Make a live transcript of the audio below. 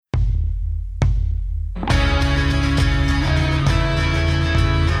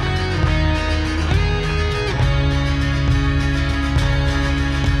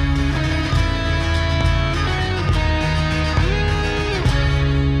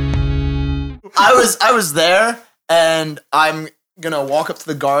I was there, and I'm gonna walk up to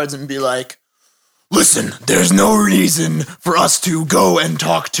the guards and be like, listen, there's no reason for us to go and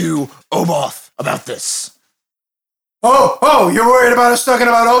talk to Oboth about this. Oh, you're worried about us talking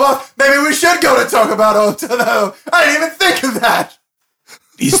about Oboth? Maybe we should go to talk about Oboth. I didn't even think of that.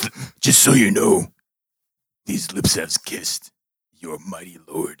 Just so you know, these lips have kissed your mighty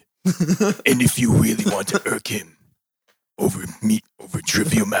lord. And if you really want to irk him over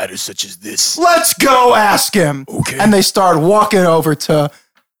trivial matters such as this, Let's go ask him. Okay. And they start walking over to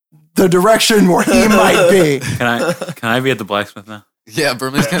the direction where he might be. Can I be at the blacksmith now? Yeah,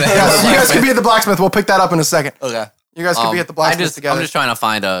 Brimley's gonna. Yes, you guys can be at the blacksmith. We'll pick that up in a second. Okay. You guys can be at the blacksmith together. I'm just trying to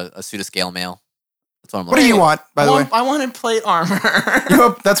find a suit of scale mail. That's what I'm What do you want, by the way? I wanted plate armor.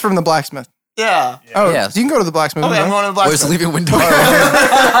 That's from the blacksmith. Yeah. Oh, Yes. you can go to the blacksmith. Okay, I'm going to the Where's blacksmith. leaving window?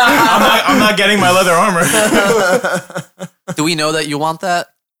 I'm not getting my leather armor. Do we know that you want that?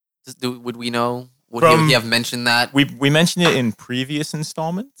 Would we know? Would From- he have mentioned that? We mentioned it in previous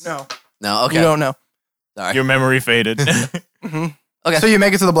installments. No, No. Okay. you don't know. Sorry. Your memory faded. Okay. So you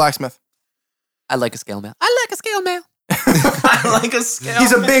make it to the blacksmith. I like a scale mail. I like a scale mail. I like a scale.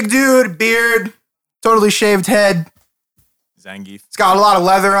 He's a big dude, beard, totally shaved head. Zangief. He's got a lot of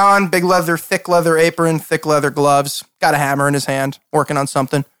leather on, big leather, thick leather apron, thick leather gloves. Got a hammer in his hand, working on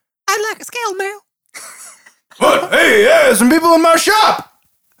something. I like a scale mail. What? Hey, yeah, some people in my shop.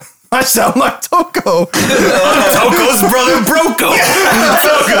 I sound like Toko. Toko's brother Broko.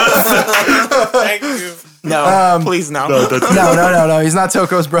 Thank you. No, please no. No. He's not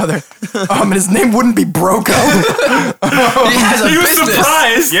Toko's brother. And his name wouldn't be Broko. He has a He was business.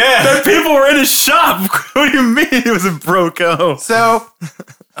 surprised. Yeah. That people were in his shop. What do you mean it was a Broko? So,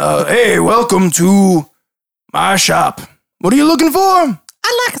 hey, welcome to my shop. What are you looking for?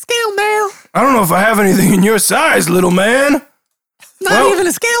 I like a scale mail. I don't know if I have anything in your size, little man. Not even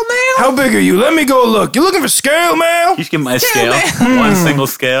a scale mail. How big are you? Let me go look. You looking for scale mail? You should give my scale. One single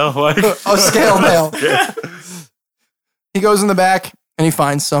scale. What? Oh, scale mail. He goes in the back and he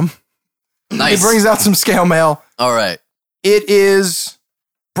finds some. Nice. He brings out some scale mail. All right. It is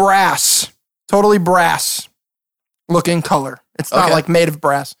brass. Totally brass looking color. It's not Okay. like made of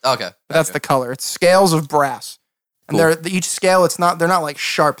brass. Okay. But that's the color. It's scales of brass. And Cool. each scale, they're not like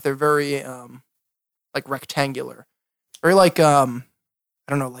sharp. They're very like rectangular. Very like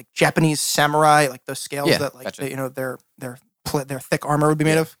I don't know, like Japanese samurai, like those scales Yeah, that like gotcha. their thick armor would be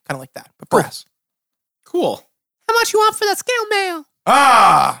made of, kind of like that, but brass. Cool. How much you want for that scale mail?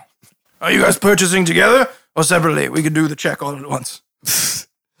 Ah, are you guys purchasing together or separately? We could do the check all at once.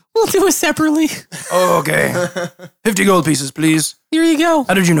 We'll do it separately. Oh, okay. 50 gold pieces, please. Here you go.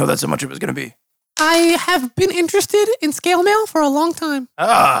 How did you know that's how much it was going to be? I have been interested in scale mail for a long time.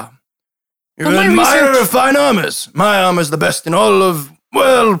 Ah, you're Well, my an admirer research- of fine armors. My armor's the best in all of,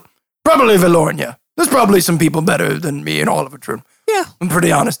 well, probably Valornia. There's probably some people better than me in all of Atrun. Yeah. I'm a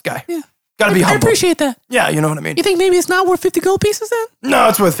pretty honest guy. Yeah. Gotta be I humble. appreciate that. Yeah, you know what I mean. You think maybe it's not worth 50 gold pieces then? No,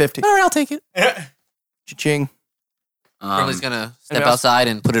 it's worth 50. All right, I'll take it. Cha-ching. Brimley's gonna step Anything else? outside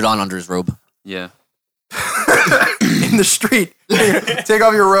and put it on under his robe. Yeah. In the street. Take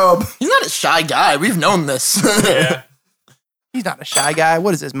off your robe. He's not a shy guy. We've known this. He's not a shy guy.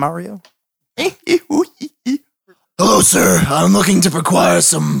 What is this, Mario? Hello, sir. I'm looking to acquire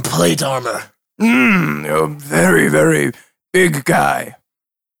some plate armor. You're a very, very big guy.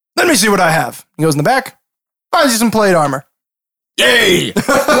 Let me see what I have. He goes in the back, finds you some plate armor. Yay!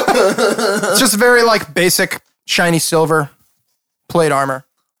 It's just very, like, basic, shiny silver plate armor.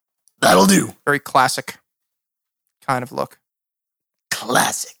 That'll do. Very classic kind of look.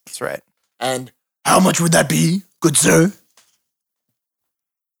 Classic. That's right. And how much would that be, good sir?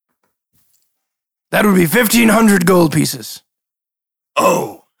 That would be 1,500 gold pieces.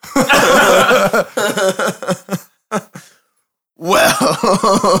 Oh.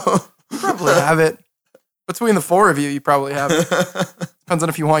 Well. You probably have it. Between the four of you, you probably have it. Depends on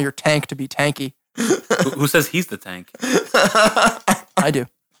if you want your tank to be tanky. Who says he's the tank? I do.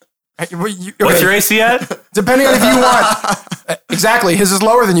 What's your AC at? Depending on if you want. Exactly. His is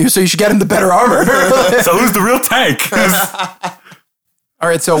lower than you, so you should get him the better armor. So who's the real tank? All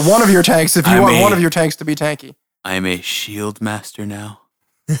right, so one of your tanks, if you want one of your tanks to be tanky. I am a shield master now.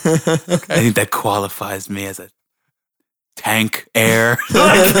 I think that qualifies me as a tank heir.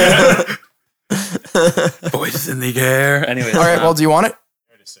 Voices in the air. Anyway. All right, well, do you want it?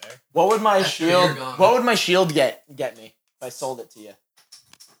 What would my shield get me if I sold it to you?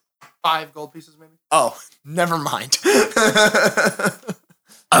 5 gold pieces, maybe. Oh, never mind.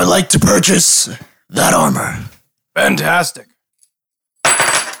 I'd like to purchase that armor. Fantastic.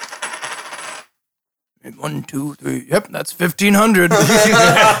 1, 2, 3. Yep, that's 1,500.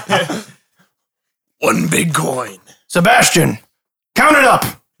 1 big coin. Sebastian, count it up.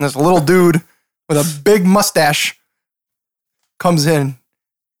 And this little dude with a big mustache comes in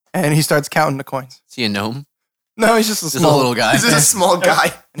and he starts counting the coins. Is he a gnome? No, he's just a Just a small little guy. He's just a small guy.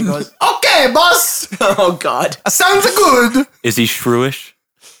 And he goes, okay, boss. Oh, God. Sounds good. Is he shrewish?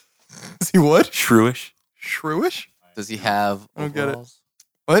 Is he what? Shrewish? Shrewish? Does he have I don't get it. overalls?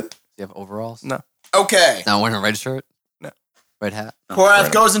 What? Does he have overalls? No. Okay. Not wearing a red shirt? No. Red hat?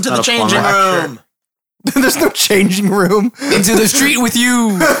 Korath goes into Not the a changing plumber. room. There's no changing room. Into the street with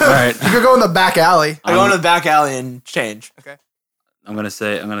you! All right. You could go in the back alley. I go into the back alley and change. I'm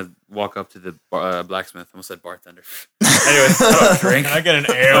gonna walk up to the blacksmith. I almost said bartender. Anyways, I don't drink. Can I get an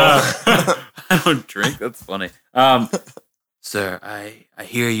ale? I don't drink. That's funny. Sir, I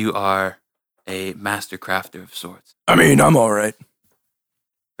hear you are a master crafter of sorts. I mean, I'm all right.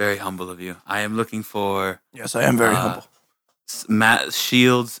 Very humble of you. I am looking for Yes, I am very humble.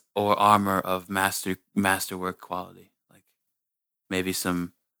 shields or armor of masterwork quality, like maybe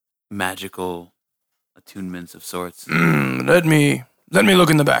some magical attunements of sorts. Let me look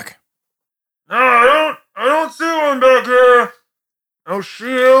in the back. No, I don't see one back here. No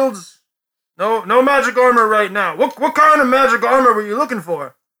shields. No magic armor right now. What kind of magic armor were you looking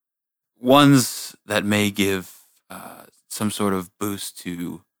for? Ones that may give some sort of boost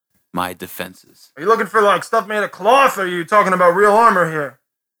to my defenses. Are you looking for like stuff made of cloth, or are you talking about real armor here?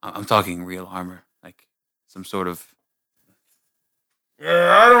 I'm talking real armor, like some sort of.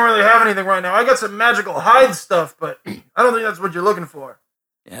 Yeah, I don't really have anything right now. I got some magical hide stuff, but I don't think that's what you're looking for.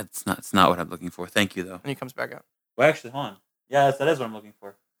 Yeah, it's not what I'm looking for. Thank you, though. And he comes back out. Well, actually, hold on. Yeah, that is what I'm looking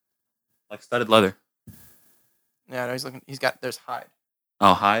for. Like studded leather. Yeah, no, there's hide.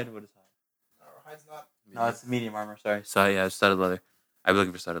 Oh, hide? What is hide? Hide's not. No, it's medium armor. Sorry. So yeah, studded leather. I'm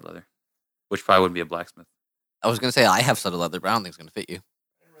looking for studded leather, which probably wouldn't be a blacksmith. I was going to say, I have studded leather, but I don't think it's going to fit you.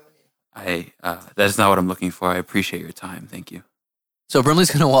 That is not what I'm looking for. I appreciate your time. Thank you. So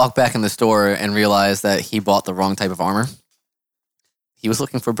Brimley's going to walk back in the store and realize that he bought the wrong type of armor. He was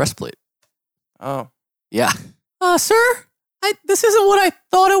looking for a breastplate. Oh. Yeah. Sir, this isn't what I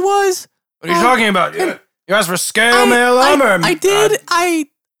thought it was. What are you talking about? You asked for scale mail armor. I did.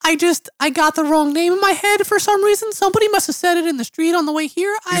 I got the wrong name in my head for some reason. Somebody must have said it in the street on the way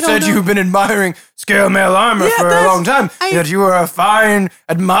here. I You don't said know. you've been admiring scale mail armor Yeah, for a that's- long time. I- That you were a fine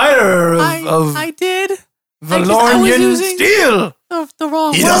admirer of I did. Valornian using- steel. The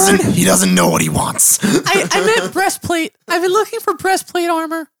wrong He word. He doesn't know what he wants. I meant breastplate. I've been looking for breastplate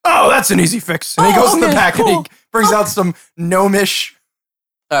armor. Oh, that's an easy fix. And he Oh, goes in the okay, back and cool. he brings out some gnomish.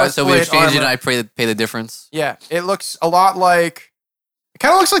 All right, so we Breastplate exchange it armor. and I pay the difference. Yeah, it looks a lot like. It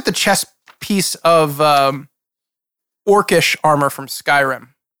kind of looks like the chest piece of orcish armor from Skyrim.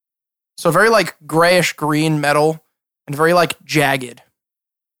 So very like grayish green metal and very like jagged.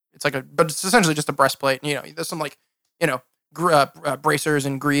 It's like but it's essentially just a breastplate. You know, there's some like bracers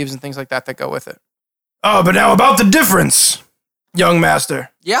and greaves and things like that go with it. Oh, but now about the difference, young master.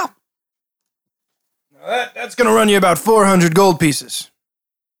 Yeah. Now that's going to run you about 400 gold pieces.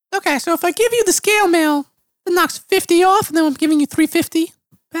 Okay, so if I give you the scale mail, it knocks 50 off, and then I'm giving you 350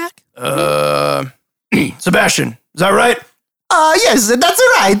 back. Sebastian, is that right? Yes, that's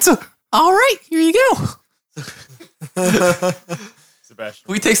right. All right, here you go. Sebastian.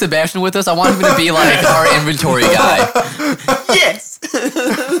 Can we take Sebastian with us? I want him to be like our inventory guy. Yes.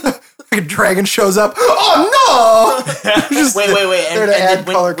 Like a dragon shows up. Oh no! Just wait. there to add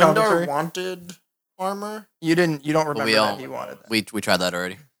color commentary. Windar wanted armor? You don't remember we that he wanted that. we tried that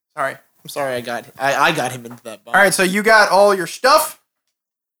already. Sorry. I'm sorry, I got him into that box. All right, so you got all your stuff,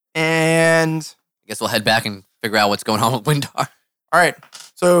 and I guess we'll head back and figure out what's going on with Windar. all right,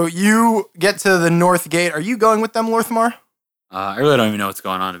 so you get to the north gate. Are you going with them, Lorthmar? I really don't even know what's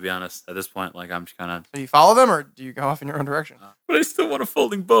going on, to be honest. At this point, like I'm just kind of. Do you follow them, or do you go off in your own direction? But I still want a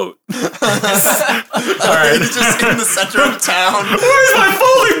folding boat. All right, it's just in the center of town. Where's my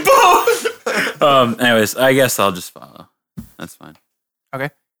folding boat? Anyways, I guess I'll just follow. That's fine. Okay.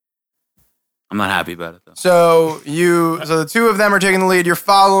 I'm not happy about it though. So the two of them are taking the lead. You're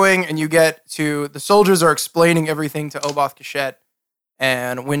following, and you get to the soldiers are explaining everything to Oboth Kashet,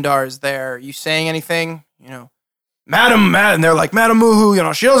 and Windar is there. You saying anything? You know, Madam, and they're like, Madam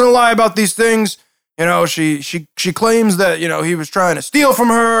Muhu, she doesn't lie about these things. She claims that, he was trying to steal from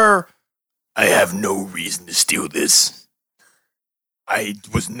her. I have no reason to steal this. I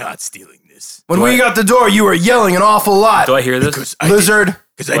was not stealing this. When we got the door, you were yelling an awful lot. Do I hear this? Because Lizard.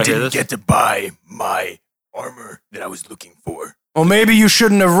 Because Do I I hear didn't this? get to buy my armor that I was looking for. Well, maybe you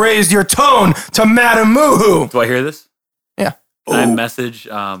shouldn't have raised your tone to Madam Muhu. Do I hear this? Yeah. Can I Oh. message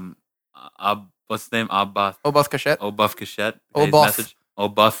what's the name? Oboth Kashet. Obuff Kashet. Oboth. Message.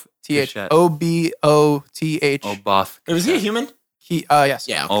 Oboth TH. Kashette. Oboth. Oboth. Was he a human? Yes.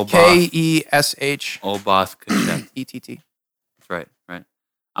 Yeah. Oboth. Keshett. Oboth Kashette. That's Right.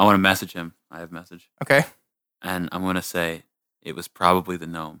 I want to message him. I have message. Okay. And I'm going to say it was probably the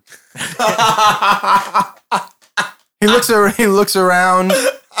gnome. He looks around,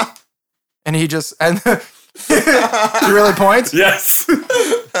 and he just he really points. Yes.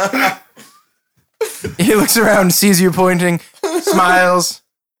 He looks around, sees you pointing, smiles,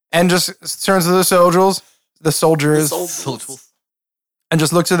 and just turns to the soldiers, and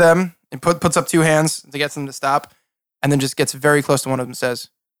just looks at them and puts up two hands to get them to stop, and then just gets very close to one of them and says,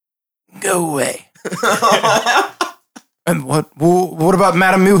 "Go away." And what about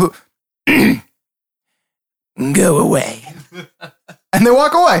Madame Muhu? Go away. And they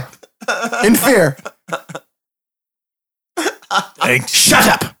walk away in fear. Thanks. Shut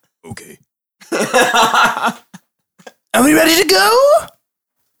up. Okay. Are we ready to go?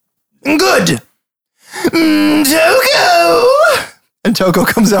 Good. Toko! And Toko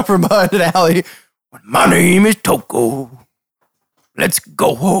comes out from behind an alley. My name is Toko. Let's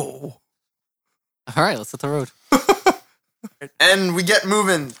go. All right, let's hit the road. And we get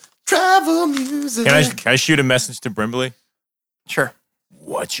moving. Travel music. Can I shoot a message to Brimbley? Sure.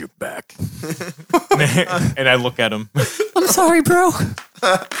 Watch your back. And I look at him. I'm sorry, bro.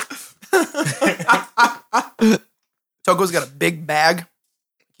 Toko's got a big bag.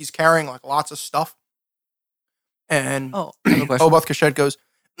 He's carrying like lots of stuff. And Oh, I have a question. Oboth Kashette goes,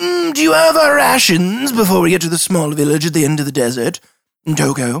 do you have our rations before we get to the small village at the end of the desert? And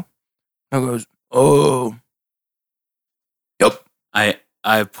Toko goes, oh. Yep.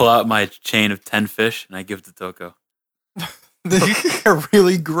 I pull out my chain of 10 fish and I give it to Toko. They're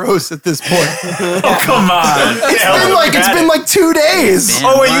really gross at this point. Oh, come on. It's been like 2 days.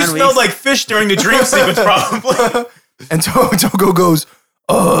 Man, Oh, wait, you Ron, smelled like fish during the dream sequence, probably. And Toko goes,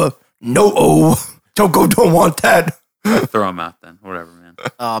 no, Toko don't want that. Throw him out then. Whatever, man.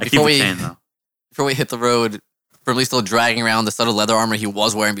 I keep Before the we chain though. before we hit the road, Brimley's still dragging around the studded leather armor he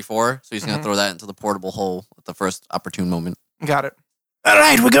was wearing before, so he's gonna throw that into the portable hole at the first opportune moment. Got it. All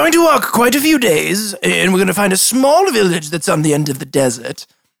right, we're going to walk quite a few days, and we're going to find a small village that's on the end of the desert.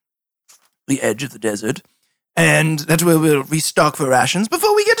 The edge of the desert. And that's where we'll restock for rations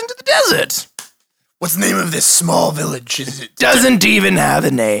before we get into the desert. What's the name of this small village? Is it Doesn't even have a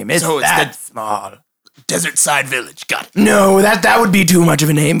name. It's So it's that small. Desert Side Village? Got it. No, that would be too much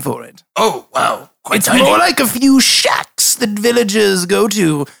of a name for it. Oh, wow. Quite It's tiny. more like a few shacks that villagers go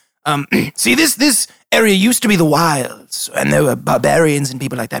to. See, this area used to be the wilds, and there were barbarians and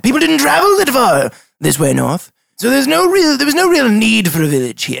people like that. People didn't travel that far this way north, so there was no real need for a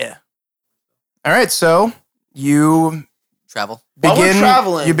village here. All right, so you Travel. While we're begin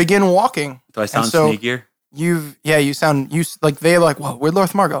traveling- You begin walking. Do I sound so- sneakier? You sound like they're like, whoa, where'd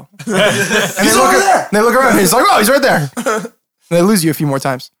Lorth Margo? And they look around, and he's like, oh, he's right there. And they lose you a few more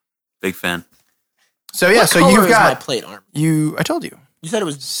times. Big fan. So yeah, What so color you've is got my plate armor. I told you, You said it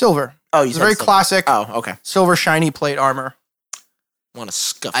was. silver. Oh, you It's said very silver. classic Oh, okay. silver shiny plate armor. Want to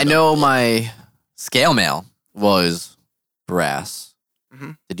scuff. I it know up. my scale mail was brass.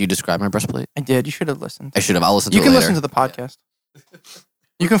 Mhm. Did you describe my breastplate? I did. You should have listened. I should have. I'll listen to You it can later. listen to the podcast.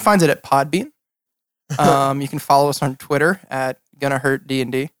 You can find it at Podbean. You can follow us on Twitter at Gonna Hurt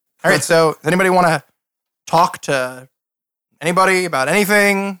D&D. All right, so does anybody want to talk to anybody about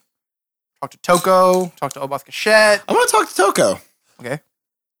anything? Talk to Toko. Talk to Oboth Kashette. I want to talk to Toko. Okay.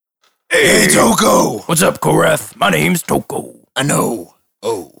 Hey, Toko. What's up, Koreth? My name's Toko. I know.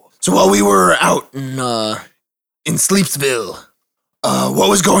 Oh. So while we were out in Sleepsville, what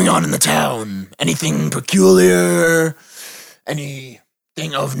was going on in the town? Anything peculiar?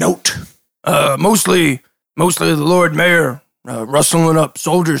 Anything of note? Mostly the Lord Mayor rustling up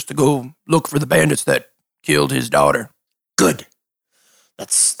soldiers to go look for the bandits that killed his daughter. Good.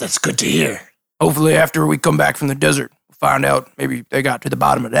 That's good to hear. Hopefully, after we come back from the desert, we'll find out maybe they got to the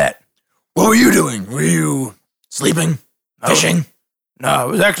bottom of that. What were you doing? Were you sleeping? Fishing?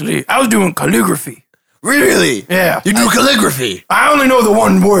 No, I was doing calligraphy. Really? Yeah. You do calligraphy? I only know the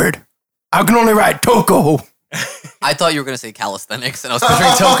one word. I can only write Toko. I thought you were gonna say calisthenics, and I was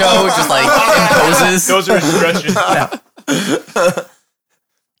picturing Toko just like in poses. Those are stretches.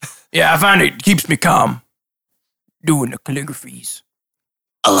 Yeah, I find it keeps me calm doing the calligraphies.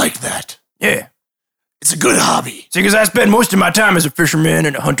 I like that. Yeah. It's a good hobby. See, because I spend most of my time as a fisherman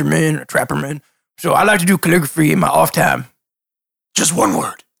and a hunterman and a trapperman. So I like to do calligraphy in my off time. Just one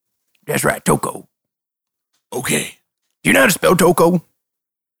word. That's right, Toko. Okay. Do you know how to spell Toko?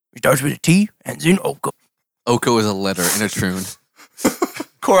 It starts with a T and ends in Oko. Oko is a letter in a troon.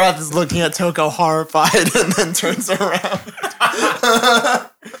 Korath is looking at Toko horrified and then turns around.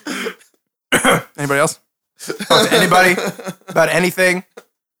 Anybody else? Talk to anybody about anything?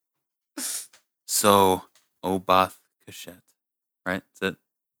 So, Oboth Cachette, right? Is it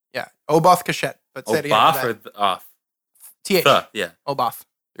Yeah, Oboth Cachette. But say it again. Oboth or the off? TH. Yeah. Oboth.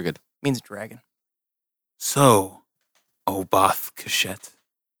 You're good. Means dragon. So, Oboth Cachette,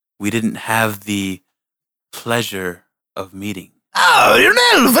 we didn't have the pleasure of meeting. Oh, you're an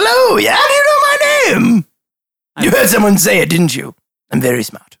elf. Hello. Yeah, how do you know my name? You heard someone say it, didn't you? I'm very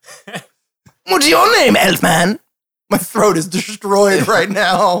smart. What's your name, Elfman? My throat is destroyed right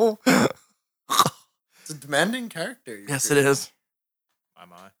now. It's a demanding character. Yes, it is.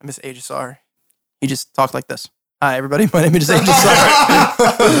 My. I miss Aegisar. He just talked like this. Hi, everybody. My name is Aegisar.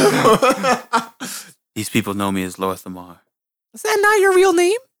 These people know me as Lorthamar. Is that not your real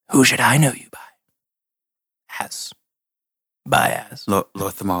name? Who should I know you by? As. By as.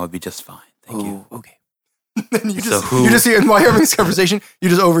 Lorthamar would be just fine. Thank you. Okay. And you So just hear, while you're having this conversation, you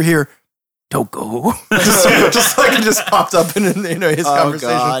just overhear, Don't go. just like it just popped up in his Oh conversation.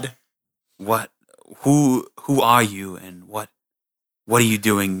 God. What? Who are you, and what are you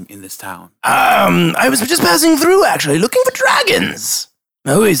doing in this town? I was just passing through, actually, looking for dragons.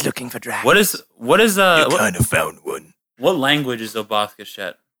 Always looking for dragons. What is You kind of found one. what language is Oboth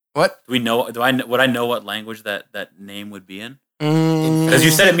Cachette? What? Would I know what language that name would be in? Mm, Because you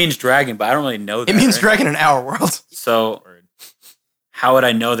said it means dragon, but I don't really know that. it means right? dragon in our world. So how would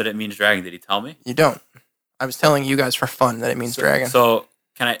I know that it means dragon? Did he tell me? You don't. I was telling you guys for fun that it means dragon. So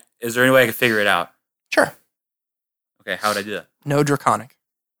is there any way I could figure it out? Sure. Okay, how would I do that? No draconic.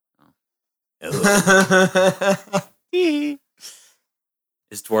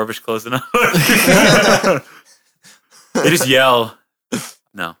 Is Dwarvish close enough? They just yell.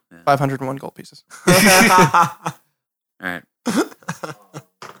 No. Yeah. 501 gold pieces. All right.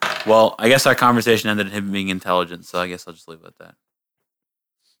 Well, I guess our conversation ended in him being intelligent, so I guess I'll just leave it at that.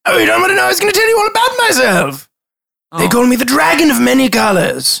 Oh, you don't want to know? I was going to tell you all about myself. They Oh. call me the Dragon of Many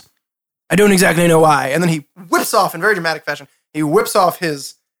Colors. I don't exactly know why. And then he whips off, in very dramatic fashion, he whips off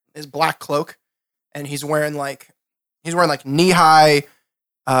his black cloak, and he's wearing like knee-high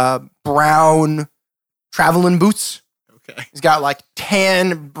brown traveling boots. Okay. He's got like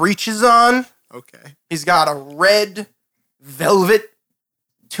tan breeches on. Okay. He's got a red velvet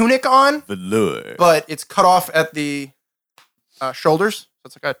tunic on, Velour. but it's cut off at the shoulders. So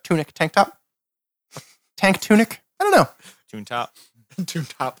it's like a tunic tank top. A tank tunic? I don't know. Tune top. Tune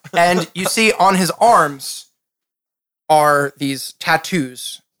top. And you see on his arms are these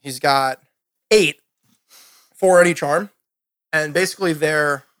tattoos. He's got 8, 4 on each arm. And basically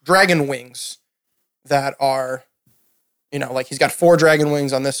they're dragon wings that are, like he's got 4 dragon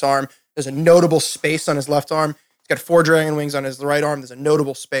wings on this arm. There's a notable space on his left arm. He's got 4 dragon wings on his right arm. There's a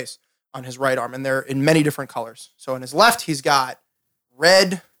notable space on his right arm. And they're in many different colors. So on his left, he's got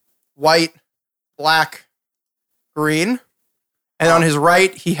red, white, black, green. And on his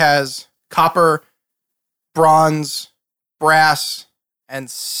right, he has copper, bronze, brass, and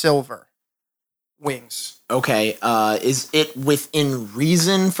silver wings. Okay. Is it within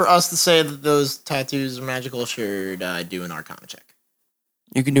reason for us to say that those tattoos are magical? Should I do an Arcana check?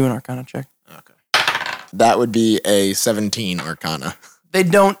 You can do an Arcana check. Okay. That would be a 17 Arcana. They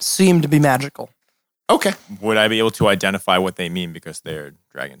don't seem to be magical. Okay. Would I be able to identify what they mean because they're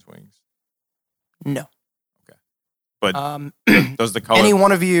dragon's wings? No. But Um, does the color? any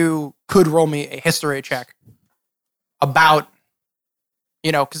one of you could roll me a history check about,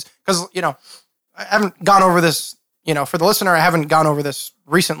 because I haven't gone over this, for the listener, I haven't gone over this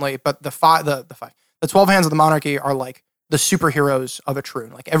recently, but the 12 Hands of the Monarchy are like the superheroes of a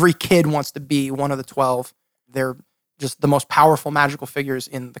Troon. Like every kid wants to be one of the 12. They're just the most powerful magical figures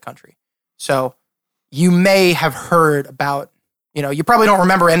in the country. So you may have heard about, you probably don't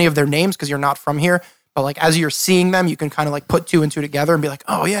remember any of their names because you're not from here. But like as you're seeing them, you can kind of like put 2 and 2 together and be like,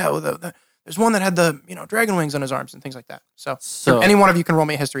 oh yeah, well, there's one that had the dragon wings on his arms and things like that. So any one of you can roll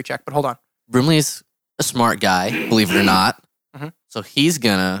me a history check. But hold on, Brimley's a smart guy, believe it or not. Mhm. So he's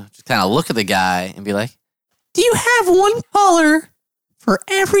gonna just kind of look at the guy and be like, Do you have one color for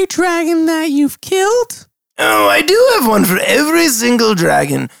every dragon that you've killed? Oh, I do have one for every single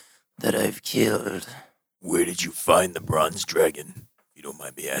dragon that I've killed. Where did you find the bronze dragon? You don't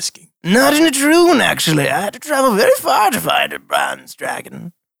mind me asking. Not in a Troon, actually. I had to travel very far to find a bronze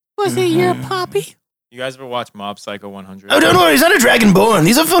dragon. Was it your puppy? You guys ever watch Mob Psycho 100? Oh, don't worry, he's not a dragonborn.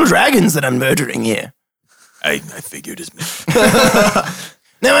 These are full dragons that I'm murdering here. I figured as much.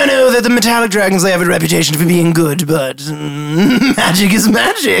 Now I know that the metallic dragons, they have a reputation for being good, but magic is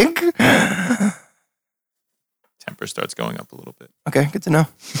magic. Temper starts going up a little bit. okay, good to know.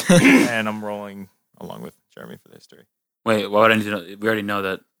 And I'm rolling along with Jeremy for the history. Wait, why would I need to know? We already know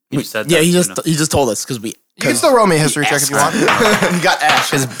that. He said Yeah, that, he you know? just told us because we. You can still roll me a history check if you want. You got Ash.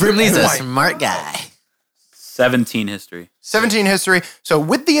 Because Brimley's a smart guy. 17 history. 17 history. So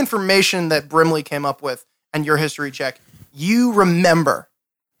with the information that Brimley came up with and your history check, you remember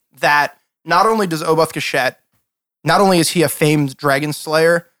that not only does Oboth Cachette, not only is he a famed dragon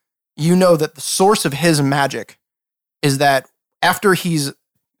slayer, you know that the source of his magic is that after he's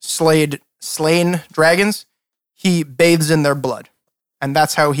slain dragons, he bathes in their blood. And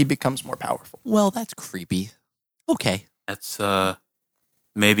that's how he becomes more powerful. Well, that's creepy. Okay. That's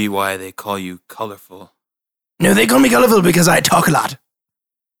maybe why they call you colorful. No, they call me colorful because I talk a lot.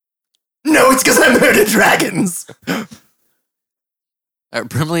 No, it's because I murder dragons.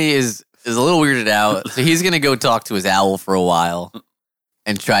 Brimley is a little weirded out, so he's going to go talk to his owl for a while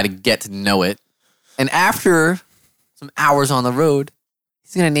and try to get to know it. And after some hours on the road,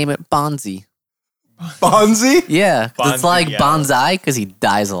 he's going to name it Bonzi. Bonzi? Yeah, 'cause it's Bonzi, like yeah. bonsai because he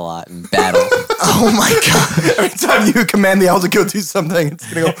dies a lot in battle. Oh my god! Every time you command the owl to go do something,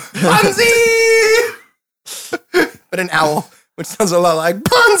 it's going to go, Bonzi! But an owl, which sounds a lot like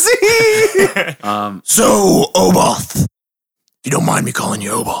Bonzi! So Oboth, if you don't mind me calling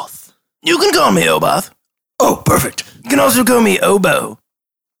you Oboth. You can call me Oboth. Oh, perfect. You can also call me Obo.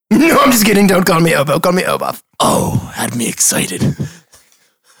 No, I'm just kidding. Don't call me Obo. Call me Oboth. Oh, had me excited.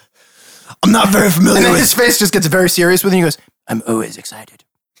 I'm not very familiar And then with. his face just gets very serious with it. He goes, I'm always excited.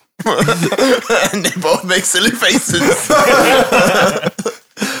 And they both make silly faces.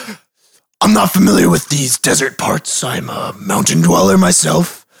 I'm not familiar with these desert parts. I'm a mountain dweller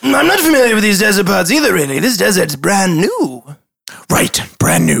myself. I'm not familiar with these desert parts either, really. This desert's brand new. Right,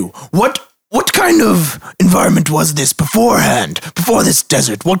 brand new. What kind of environment was this beforehand? Before this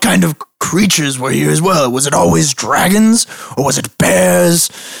desert, what kind of creatures were here as well? Was it always dragons? Or was it bears?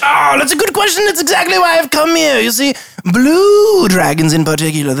 Oh, that's a good question. That's exactly why I've come here. You see, blue dragons in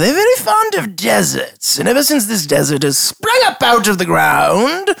particular, they're very fond of deserts. And ever since this desert has sprung up out of the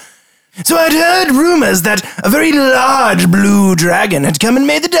ground, so I'd heard rumors that a very large blue dragon had come and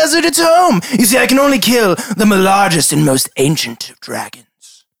made the desert its home. You see, I can only kill the largest and most ancient of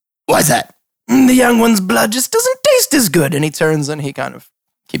dragons. Why's that? The young one's blood just doesn't taste as good. And he turns and he kind of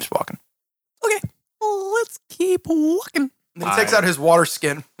keeps walking. Okay, well, let's keep walking. And then he takes out his water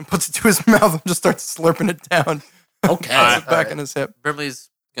skin and puts it to his mouth and just starts slurping it down. Okay. Puts it back in his hip. Brimley's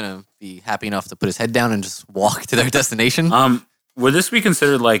going to be happy enough to put his head down and just walk to their destination. Would this be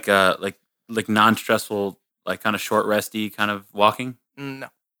considered like non-stressful, like kind of short resty kind of walking? No.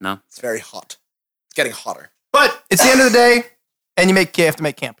 No. It's very hot. It's getting hotter. But it's the end of the day, and you have to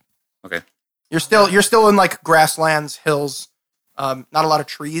make camp. Okay. You're still in like grasslands, hills, not a lot of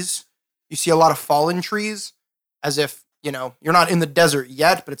trees. You see a lot of fallen trees, as if, you're not in the desert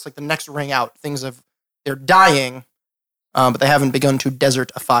yet, but it's like the next ring out. They're dying, but they haven't begun to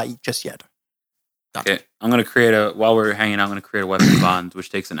desertify just yet. Okay. I'm gonna while we're hanging out, I'm gonna create a weapon bond, which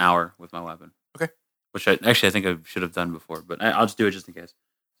takes an hour with my weapon. Okay. Which I think I should have done before, but I'll just do it just in case.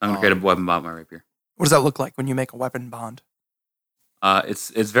 I'm gonna create a weapon bond with my rapier. What does that look like when you make a weapon bond? It's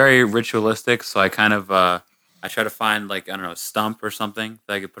very ritualistic, so I kind of I try to find like, I don't know, a stump or something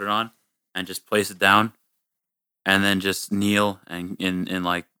that I could put it on and just place it down and then just kneel and in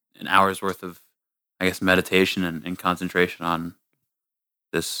like an hour's worth of, I guess, meditation and concentration on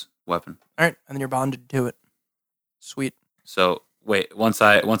this weapon. All right, and then you're bonded to it. Sweet. So wait, once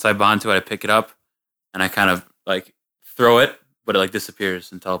I bond to it, I pick it up and I kind of like throw it, but it like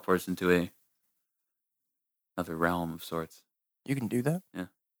disappears and teleports into another realm of sorts. You can do that? Yeah.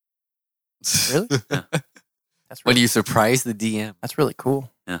 Really? Yeah. That's When really, you surprise the DM. that's really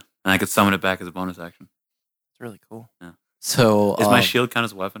cool. Yeah, and I could summon it back as a bonus action. It's really cool. So Is my shield count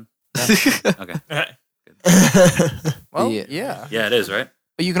as a weapon? Okay. Well, Yeah. yeah. Yeah, it is, right?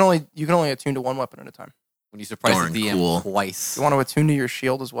 But you can only attune to one weapon at a time. when you surprise Darn the DM cool. twice. You want to attune to your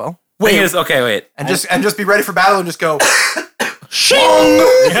shield as well? Wait, wait. And just be ready for battle and just go. Is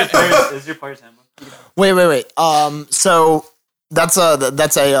your player's handbook? Wait. So that's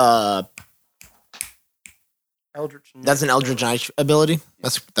a Eldritch. that's an Eldritch Knight ability.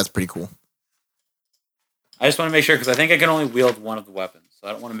 That's pretty cool. I just want to make sure because I think I can only wield one of the weapons, so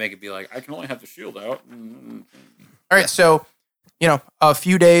I don't want to make it be like I can only have the shield out. All right, so a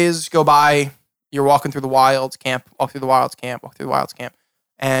few days go by. You're walking through the wilds camp, walk through the wilds camp,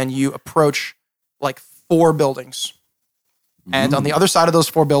 and you approach like 4 buildings. And on the other side of those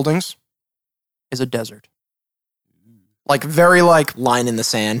 4 buildings is a desert. Like very like Line in the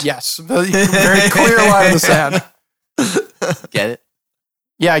sand. yes, very clear line in the sand. Get it?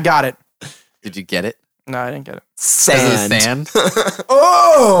 Yeah, I got it. Did you get it? No, I didn't get it. Sand. Sand.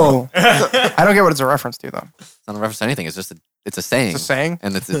 Oh! I don't get what it's a reference to, though. It's not a reference to anything. It's just it's a saying. It's a saying?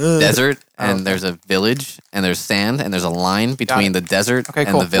 And it's a desert, and okay. there's a village, and there's sand, and there's a line between the desert Okay, and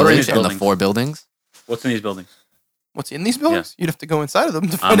cool. the What are village these and the buildings? 4 buildings. What's in these buildings? What's in these buildings? You'd have to go inside of them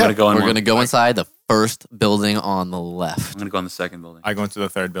to I'm find gonna out. go in. We're one. going to go inside the first building on the left. I'm gonna go in the second building. I go into the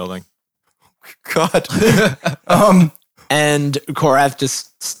third building. God. And Korath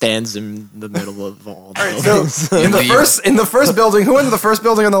just stands in the middle of all So buildings. in the first building, who went to the first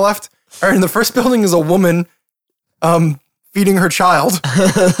building on the left? Or in the first building is a woman feeding her child.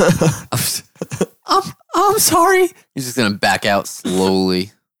 I'm sorry. He's just going to back out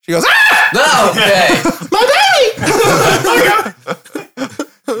slowly. She goes, ah! No, okay.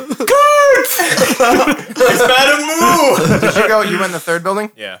 It's Madam Moo! Did you go? You went in the third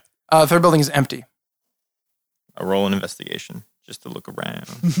building? Yeah. Third building is empty. I roll an investigation just to look around.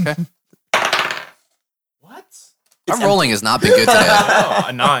 Okay. Our rolling has not been good today. Oh,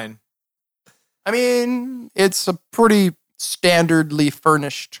 a 9. I mean, it's a pretty standardly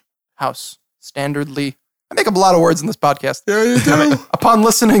furnished house. Standardly. I make up a lot of words in this podcast. Yeah, you do. Upon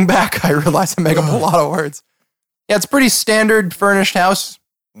listening back, I realize I make up a lot of words. Yeah, it's a pretty standard furnished house.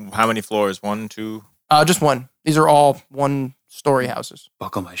 How many floors? 1, 2 Just one. These are all one-story houses.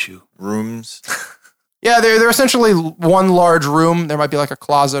 Buckle my shoe. rooms? Yeah, they're essentially one large room. There might be like a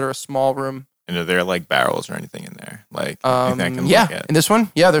closet or a small room. And are there like barrels or anything in there? Like anything I can Yeah, look at? in this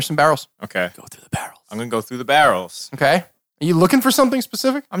one, yeah, there's some barrels. Okay. Go through the barrels. I'm going to go through the barrels. Okay. Are you looking for something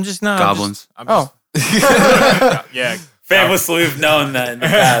specific? I'm just not. Goblins. Yeah. Famously, we've known that in the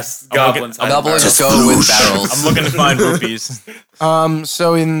past. Goblins. hide in Goblins barrels. go with barrels. I'm looking to find rupees.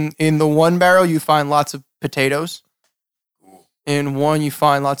 So in the one barrel, you find lots of potatoes. In one, you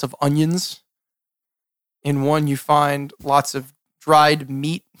find lots of onions. In one, you find lots of dried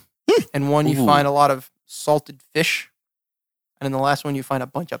meat. In one, you Ooh. find a lot of salted fish. And in the last one, you find a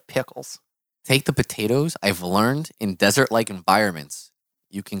bunch of pickles. Take the potatoes. I've learned in desert-like environments,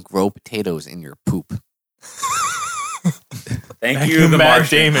 you can grow potatoes in your poop. Thank you, the Matt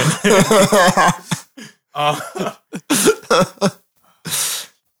Martian. Damon.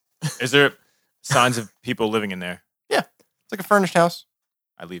 Is there signs of people living in there? It's like a furnished house.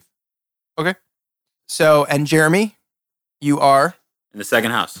 I leave. So, and Jeremy, you are... In the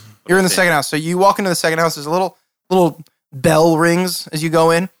second house. You're in the second house. So you walk into the second house. There's a little bell rings as you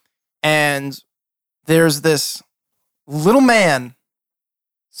go in, and there's this little man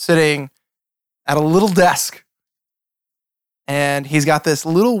sitting at a little desk, and he's got this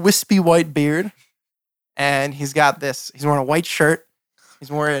little wispy white beard, and he's wearing a white shirt. He's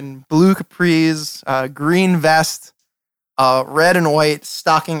wearing blue capris, green vest, red and white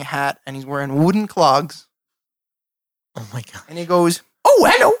stocking hat, and he's wearing wooden clogs. Oh my god. And he goes, "Oh,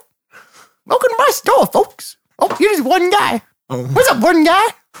 hello. Welcome to my store, folks. Oh, here's one guy. Oh my What's up, one guy?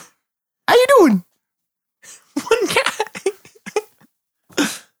 How you doing?" one guy.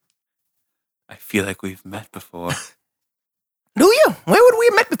 I feel like we've met before. Do you? Where would we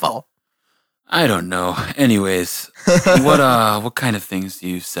have met before? I don't know. Anyways, what kind of things do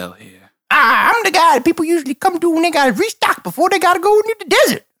you sell here? I'm the guy that people usually come to when they got to restock before they got to go into the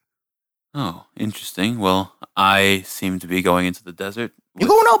desert. Oh, interesting. Well, I seem to be going into the desert. You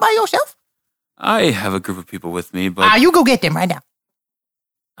going all by yourself? I have a group of people with me, but You go get them right now.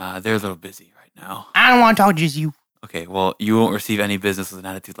 they're a little busy right now. I don't want to talk to just you. Okay, well, you won't receive any business with an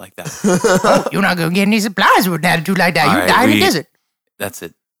attitude like that. You're not going to get any supplies with an attitude like that. All You right, die in the desert. That's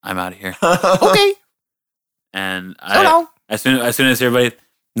it. I'm out of here. Okay. And So long. as soon as everybody,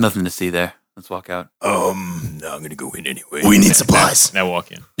 nothing to see there. Let's walk out. No, I'm gonna go in anyway. We need supplies. Now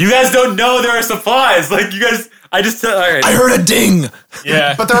walk in. You guys don't know there are supplies. Like, you guys, I just tell, all right. I heard a ding.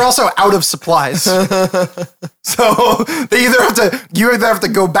 Yeah. But they're also out of supplies. So you either have to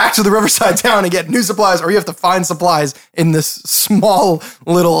go back to the riverside town and get new supplies, or you have to find supplies in this small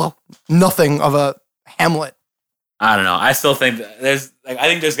little nothing of a hamlet. I don't know. I still think I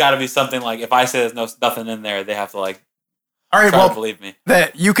think there's got to be something like, if I say there's nothing in there, they have to like All right, try well, to believe me.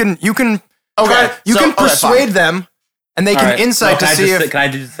 that you can Okay, you so- can okay, persuade them, and they All can right. insight Well, to see if can I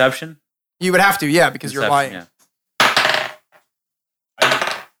do deception? you would have to, yeah, because you're lying. Deception, I'm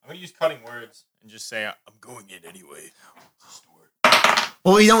going to use cutting words and just say, I'm going in anyway.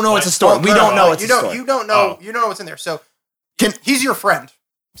 Well, we don't know it's a store. Well, We no, don't know it's you a don't. store. You don't know. You don't know what's in there. So he's your friend,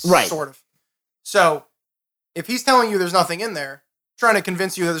 Right. Sort of. So if he's telling you there's nothing in there, trying to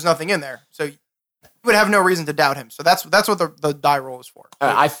convince you that there's nothing in there, so you would have no reason to doubt him. So that's what the die roll is for.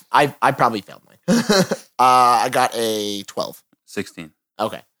 I probably failed mine. I got a 12. 16.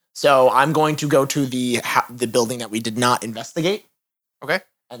 Okay. So I'm going to go to the building that we did not investigate. Okay.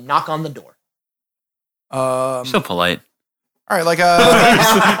 And knock on the door. So polite. All right, like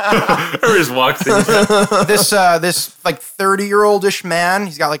Or just walks in. this like 30-year-old-ish man.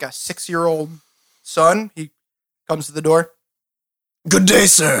 He's got like a 6-year-old son. He comes to the door. Good day,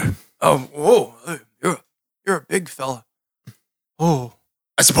 sir. Whoa, you're a big fella. Oh,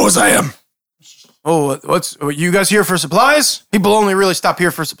 I suppose I am. You guys here for supplies? People only really stop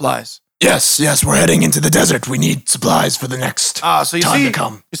here for supplies. Yes, we're heading into the desert. We need supplies for the next So you time see, to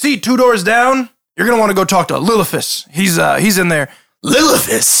come. you see 2 doors down. You're gonna want to go talk to Lilithus. He's in there.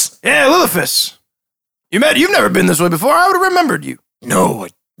 Lilithus? Yeah, Lilithus. You've never been this way before. I would have remembered you. No,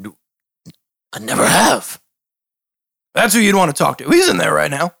 I never have. That's who you'd want to talk to. He's in there right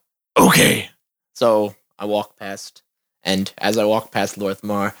now. Okay. So I walked past, and as I walked past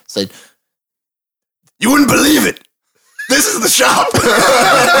Lorthmar, said, You wouldn't believe it. This is the shop.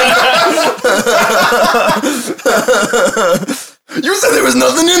 You said there was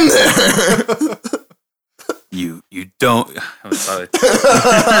nothing in there. You don't. I'm sorry.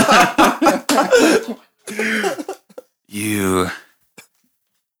 You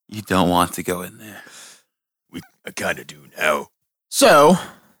don't want to go in there. I kind of do now. so,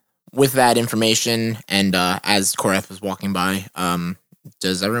 with that information, and as Korath was walking by,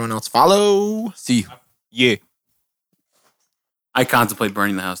 does everyone else follow? See. Yeah. I contemplate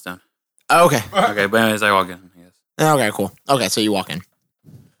burning the house down. Oh, okay. Okay, but anyways, I walk in. I guess. Okay, cool. Okay, so you walk in.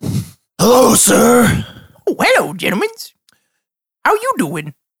 Hello, sir. Oh, hello, gentlemen. How you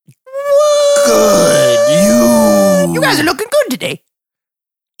doing? Good. You guys are looking good today.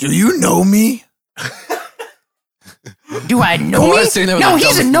 Do you know me? Do I know Korath's me? sitting there with No, a he dumb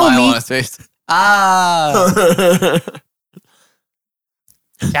doesn't know smile me. on his face. Ah.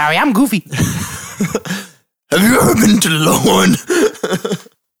 Sorry, I'm goofy. Have you ever been to Lorne?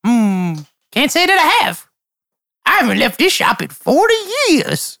 Can't say that I have. I haven't left this shop in 40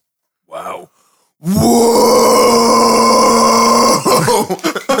 years. Wow. Whoa!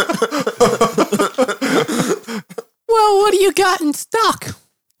 Well, what do you got in stock?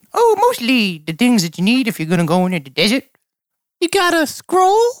 Oh, mostly the things that you need if you're gonna go into the desert. You got a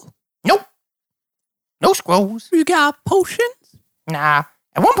scroll? Nope. No scrolls. You got potions? Nah.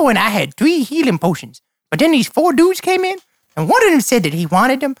 At one point, I had 3 healing potions. But then these 4 dudes came in, and one of them said that he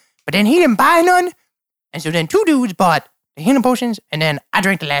wanted them, but then he didn't buy none. And so then 2 dudes bought the healing potions, and then I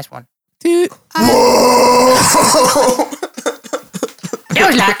drank the last one. Dude,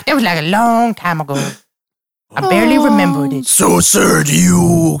 That was like a long time ago. I barely remembered it. So, sir, do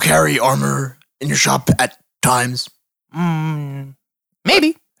you carry armor in your shop at times?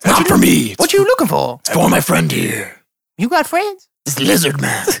 Maybe. Not for me. What you looking for? It's for my friend here. You got friends? This lizard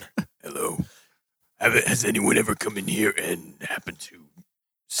man. Hello. Has anyone ever come in here and happened to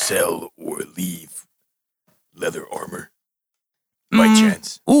sell or leave leather armor? By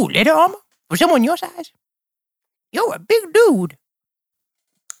chance. Ooh, leather armor? For someone your size? You're a big dude.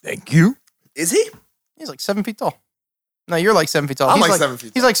 Thank you. Is he? He's like 7 feet tall. No, you're like 7 feet tall. I'm He's like 7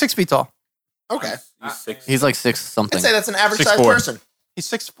 feet He's like 6 feet tall. Okay. He's like 6 something. I'd say that's an average 6'4". sized person. He's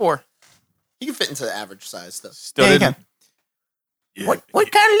 6'4". He can fit into the average size stuff. Yeah, you can. Yeah.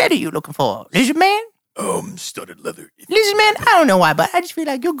 What kind of leather you looking for? Lizard man? Studded leather. Lizard man? I don't know why, but I just feel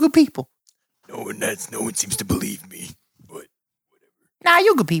like you're good people. No one seems to believe me. But Nah,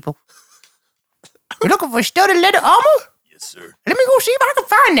 you're good people. You're looking for studded leather armor? yes, sir. Let me go see if I can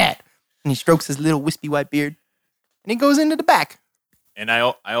find that. And he strokes his little wispy white beard. And he goes into the back. And I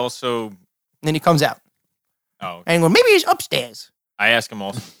also. And then he comes out. Oh, And he goes, maybe he's upstairs. I asked him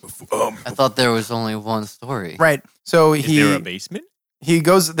also. I thought there was only one story. Right. So Is there a basement? he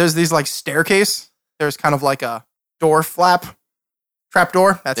goes, there's these like staircase. There's kind of like a door flap, trap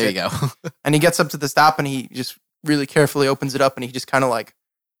door. That's There it. you go. And he gets up to the stop and he just really carefully opens it up and he just kind of like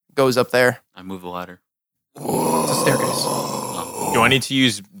goes up there. I move the ladder. It's a staircase. Do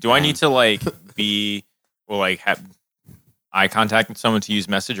I need to like be or like have eye contact with someone to use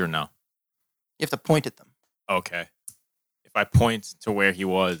message or no? You have to point at them. Okay. If I point to where he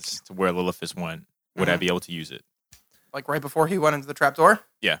was, to where Lilithus went, would I be able to use it? Like right before he went into the trap door.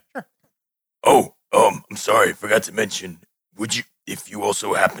 Yeah. Sure. Oh, I'm sorry, I forgot to mention. Would you, if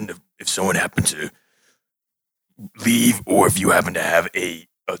someone happened to leave, or if you happen to have a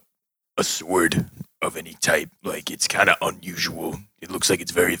sword of any type, like it's kind of unusual. It looks like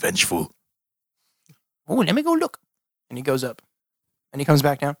it's very vengeful. Oh, let me go look. And he goes up. And he comes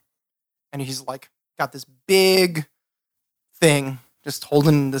back down. And he's like got this big thing, just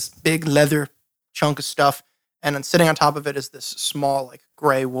holding this big leather chunk of stuff. And then sitting on top of it is this small, like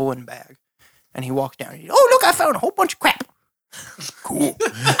gray woolen bag. And he walks down. Oh, look, I found a whole bunch of crap. Cool.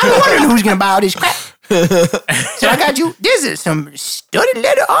 I'm wondering who's gonna buy all this crap. So I got you. This is some studded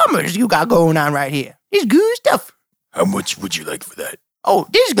leather armors you got going on right here. This good stuff. How much would you like for that? Oh,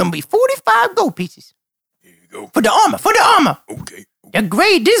 this is gonna be 45 gold pieces Here you go. for the armor. For the armor. Okay. The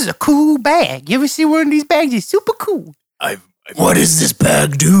gray. This is a cool bag. You ever see one of these bags? It's super cool. What does this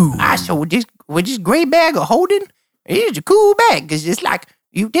bag do? So with this gray bag of holding, it is a cool bag because it's like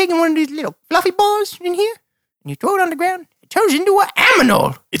you taking one of these little fluffy balls in here and you throw it on the ground. It turns into an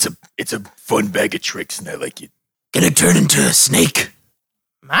aminal. It's a fun bag of tricks, and I like it. Can it turn into a snake?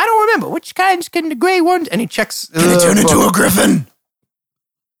 I don't remember which kinds can the gray ones. And he checks. Can it turn into a griffin?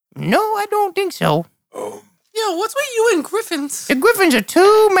 No, I don't think so. Yo, what's with you and griffins? The griffins are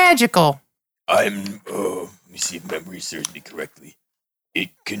too magical. Let me see if memory serves me correctly. It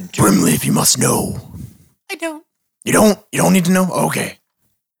can turn. Brimley, if you must know. I don't. You don't need to know? Okay.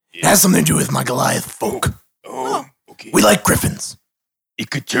 It has something to do with my Goliath folk. Okay. We like griffins. They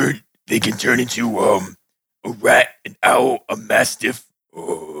can turn into, a rat, an owl, a mastiff,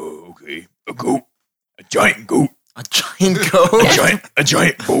 okay, a goat, a giant goat, A giant goat. a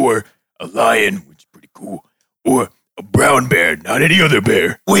giant boar, a lion, which is pretty cool, or a brown bear, not any other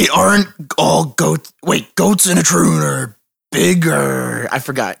bear. Wait, aren't all goats... Wait, goats in a troon are big or... I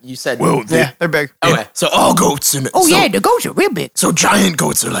forgot. You said. Well, Yeah, they're big. Okay. So all goats in... Oh, so, yeah, the goats are real big. So giant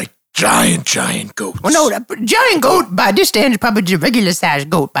goats are like giant goats. Well, no, the giant goat by this standard is probably the regular sized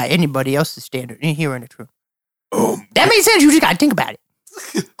goat by anybody else's standard in here in the truth. That makes sense. You just got to think about it.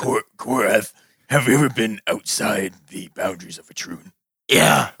 Korath, have you ever been outside the boundaries of a troon?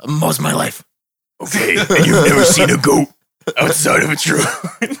 Yeah, most of my life. Okay, and you've never seen a goat outside of a troon?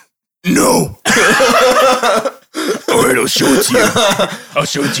 No. All right, I'll show it to you. I'll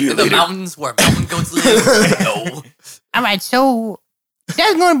show it to you In the later. mountains where mountain goats live? No. All right, so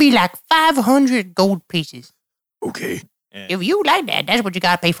that's going to be like 500 gold pieces. Okay. If you like that, that's what you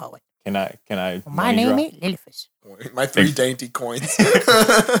got to pay for it. Can I? My name is Lilithus. My 3 dainty coins.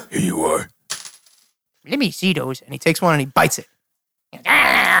 Here you are. Let me see those. And he takes one and he bites it.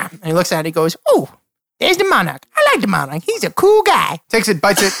 And he looks at it and he goes, oh, there's the monarch. I like the monarch. He's a cool guy. Takes it,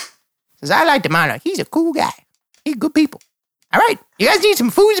 bites it. Says, I like the monarch. He's a cool guy. He's good people. All right. You guys need some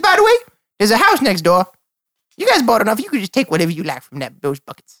foods, by the way? There's a house next door. You guys bought enough. You could just take whatever you like from those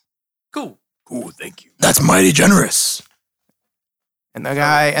buckets. Cool. Cool, thank you. That's mighty generous. And the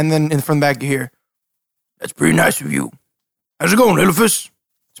guy, and then from the back you hear, that's pretty nice of you. How's it going, Lilithus?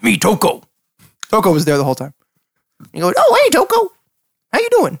 It's me, Toko. Toko was there the whole time. He goes, oh, hey, Toko. How you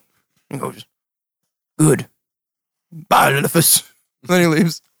doing? He goes, good. Bye, Lilithus. And then he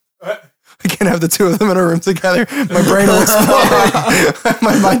leaves. I can't have the two of them in a room together. My brain will explode.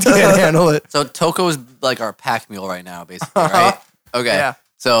 My mind can't handle it. So Toko is like our pack mule right now, basically, right? Okay. Yeah.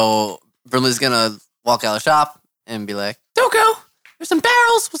 So Brimley's gonna walk out of the shop and be like, Toko, there's some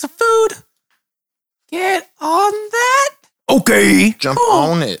barrels with some food. Get on that. Okay. Jump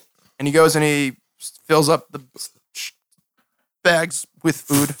on it. And he goes and he fills up the bags with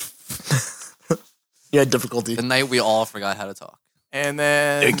food. Yeah, difficulty. The night we all forgot how to talk. And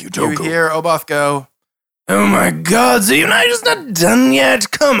then Thank you, Toko. hear Oboth go, oh my God, the night is not done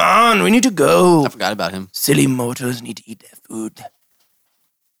yet. Come on, we need to go. I forgot about him. Silly mortals need to eat their food.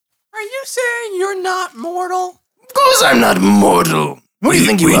 Are you saying you're not mortal? Of course I'm not mortal. What do you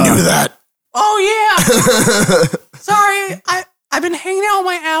think you we are? knew that. Oh yeah. Sorry, I've been hanging out with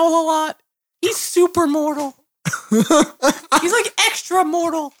my owl a lot. He's super mortal. He's like extra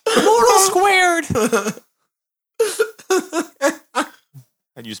mortal. Mortal squared.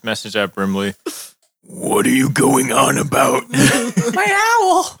 I just messaged at Brimley. What are you going on about? My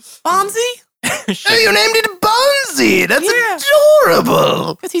owl, Bonzi, Oh, you named it Bonzi. That's Yeah.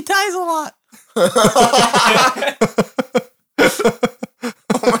 adorable. because he dies a lot.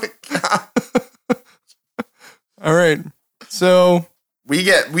 All right. So,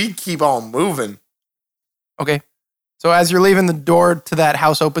 We keep on moving. okay. So as you're leaving, the door to that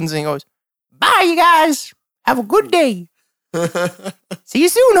house opens and he goes, bye, you guys. Have a good day. See you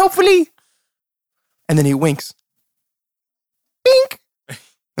soon, hopefully. And then he winks. Bink.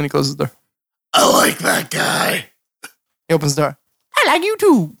 Then he closes the door. I like that guy. He opens the door. I like you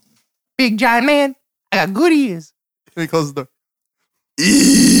too, big giant man. I got good ears. And he closes the door.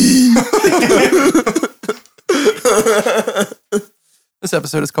 This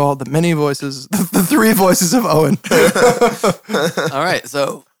episode is called The Many Voices, the Three Voices of Owen. All right,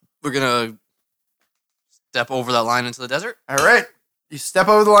 so we're gonna step over that line into the desert. All right. You step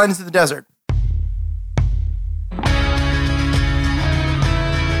over the line into the desert.